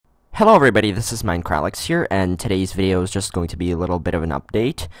Hello everybody, this is MineCralex here, and today's video is just going to be a little bit of an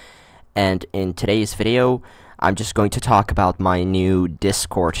update. And in today's video, I'm just going to talk about my new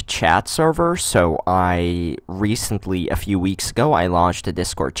Discord chat server. So I recently, a few weeks ago, I launched a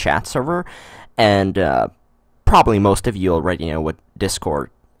Discord chat server, and probably most of you already know what the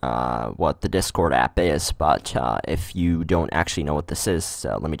Discord app is, but if you don't actually know what this is,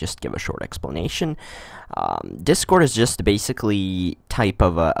 let me just give a short explanation. Discord is just basically type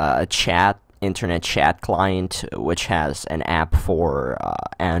of a internet chat client, which has an app for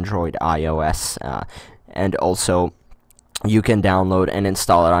Android, iOS, and also you can download and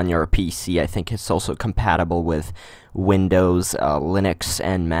install it on your PC. I think it's also compatible with Windows, Linux,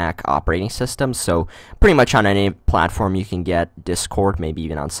 and Mac operating systems. So pretty much on any platform you can get Discord. Maybe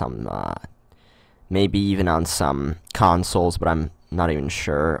even on some consoles, but I'm not even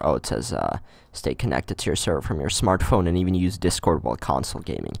sure. Oh, it says stay connected to your server from your smartphone and even use Discord while console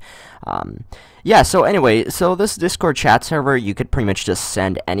gaming. Yeah. So anyway, so this Discord chat server, you could pretty much just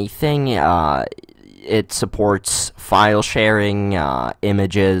send anything. It supports file sharing,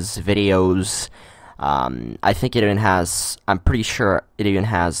 images, videos. I think it even has. I'm pretty sure it even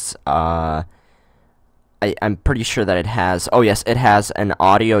has. I'm pretty sure that it has. Oh yes, it has an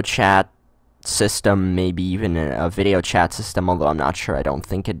audio chat system, maybe even a video chat system. Although I'm not sure. I don't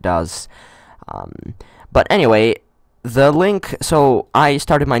think it does. But anyway, the link. So I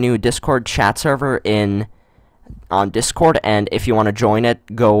started my new Discord chat server on Discord, and if you want to join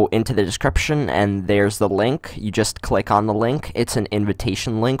it, go into the description and there's the link. You just click on the link. It's an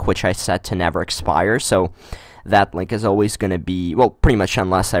invitation link, which I set to never expire, so that link is always going to be, well, pretty much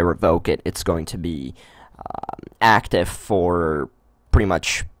unless I revoke it, it's going to be active for pretty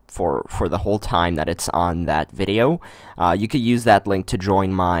much for the whole time that it's on that video. You could use that link to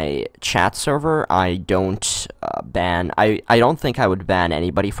join my chat server. I don't I don't think I would ban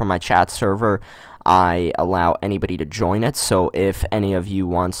anybody from my chat server. I allow anybody to join it, so if any of you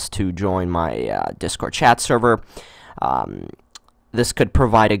wants to join my Discord chat server, this could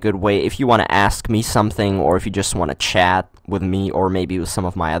provide a good way if you want to ask me something, or if you just want to chat with me, or maybe with some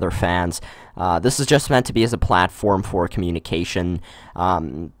of my other fans. This is just meant to be as a platform for communication.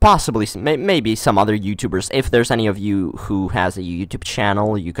 Possibly, maybe some other YouTubers. If there's any of you who has a YouTube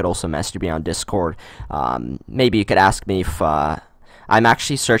channel, you could also message me on Discord. Maybe you could ask me if I'm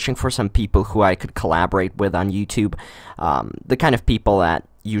actually searching for some people who I could collaborate with on YouTube. The kind of people that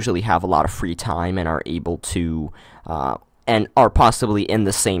usually have a lot of free time and are able to, and are possibly in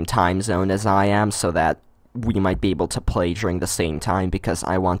the same time zone as I am, so that we might be able to play during the same time, because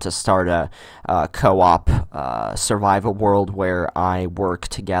I want to start a co-op survival world where I work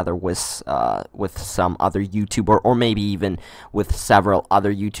together with some other YouTuber, or maybe even with several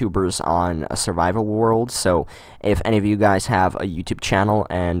other YouTubers on a survival world. So if any of you guys have a YouTube channel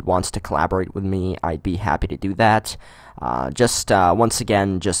and wants to collaborate with me, I'd be happy to do that. Once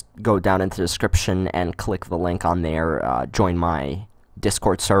again, just go down into the description and click the link on there, join my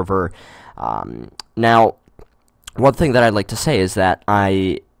Discord server. Now, one thing that I'd like to say is that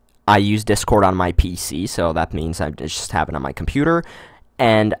I use Discord on my PC, so that means I just have it on my computer,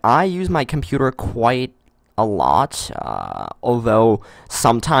 and I use my computer quite a lot, although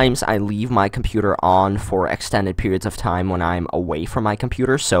sometimes I leave my computer on for extended periods of time when I'm away from my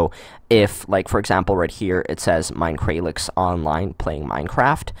computer. So if, like, for example, right here it says MineCralex online playing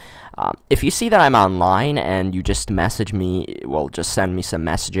Minecraft, if you see that I'm online and you just message me, well, just send me some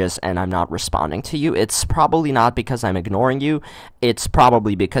messages and I'm not responding to you, it's probably not because I'm ignoring you. It's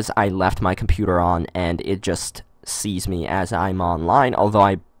probably because I left my computer on and it just sees me as I'm online,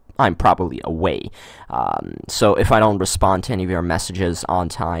 although I'm probably away. So if I don't respond to any of your messages on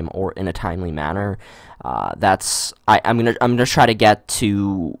time or in a timely manner, I'm gonna try to get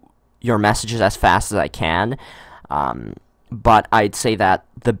to your messages as fast as I can. But I'd say that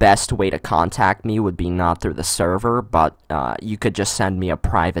the best way to contact me would be not through the server, but you could just send me a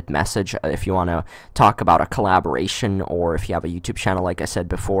private message if you want to talk about a collaboration, or if you have a YouTube channel, like I said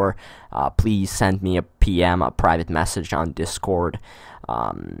before. Please send me a PM, a private message on Discord.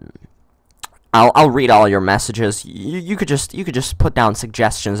 I'll read all your messages. You could just put down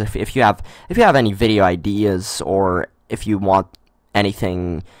suggestions if you have any video ideas, or if you want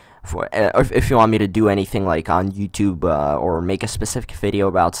anything. If you want me to do anything like on YouTube, or make a specific video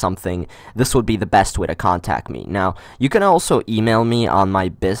about something, this would be the best way to contact me. Now, you can also email me on my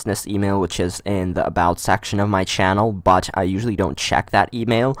business email, which is in the About section of my channel, but I usually don't check that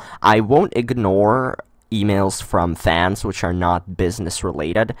email. I won't ignore emails from fans which are not business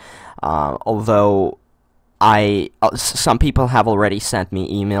related, although some people have already sent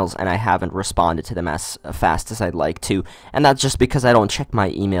me emails and I haven't responded to them as fast as I'd like to, and that's just because I don't check my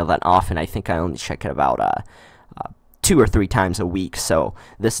email that often. I think I only check it about 2 or 3 times a week, so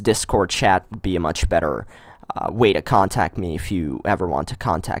this Discord chat would be a much better way to contact me if you ever want to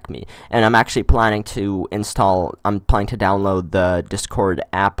contact me. And I'm actually planning to download the Discord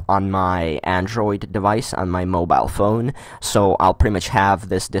app on my Android device, on my mobile phone, so I'll pretty much have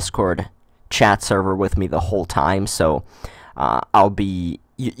this Discord chat server with me the whole time, so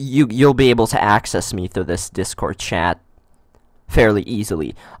you'll be able to access me through this Discord chat fairly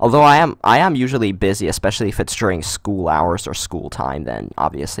easily. Although I am usually busy, especially if it's during school hours or school time, then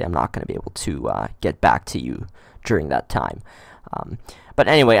obviously I'm not going to be able to get back to you during that time. But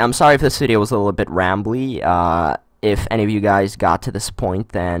anyway, I'm sorry if this video was a little bit rambly. If any of you guys got to this point,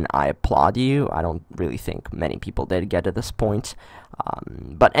 then I applaud you. I don't really think many people did get to this point.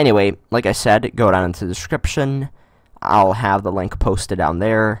 But anyway, like I said, go down into the description. I'll have the link posted down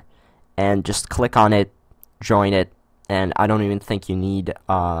there, and just click on it, join it. And I don't even think you need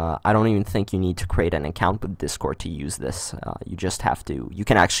to create an account with Discord to use this. You just have to. You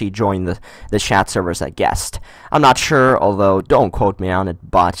can actually join the chat server as a guest. I'm not sure, although don't quote me on it,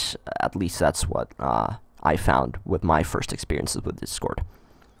 but at least that's what I found with my first experiences with Discord.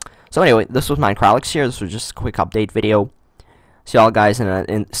 So anyway, this was MineCralex here. This was just a quick update video. See y'all guys in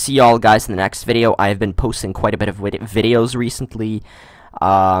the next video. I have been posting quite a bit of videos recently.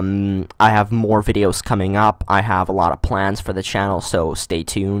 I have more videos coming up. I have a lot of plans for the channel, so stay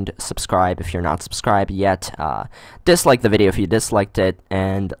tuned. Subscribe if you're not subscribed yet. Dislike the video if you disliked it,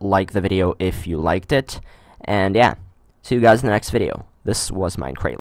 and like the video if you liked it. And yeah, see you guys in the next video. This was MineCralex.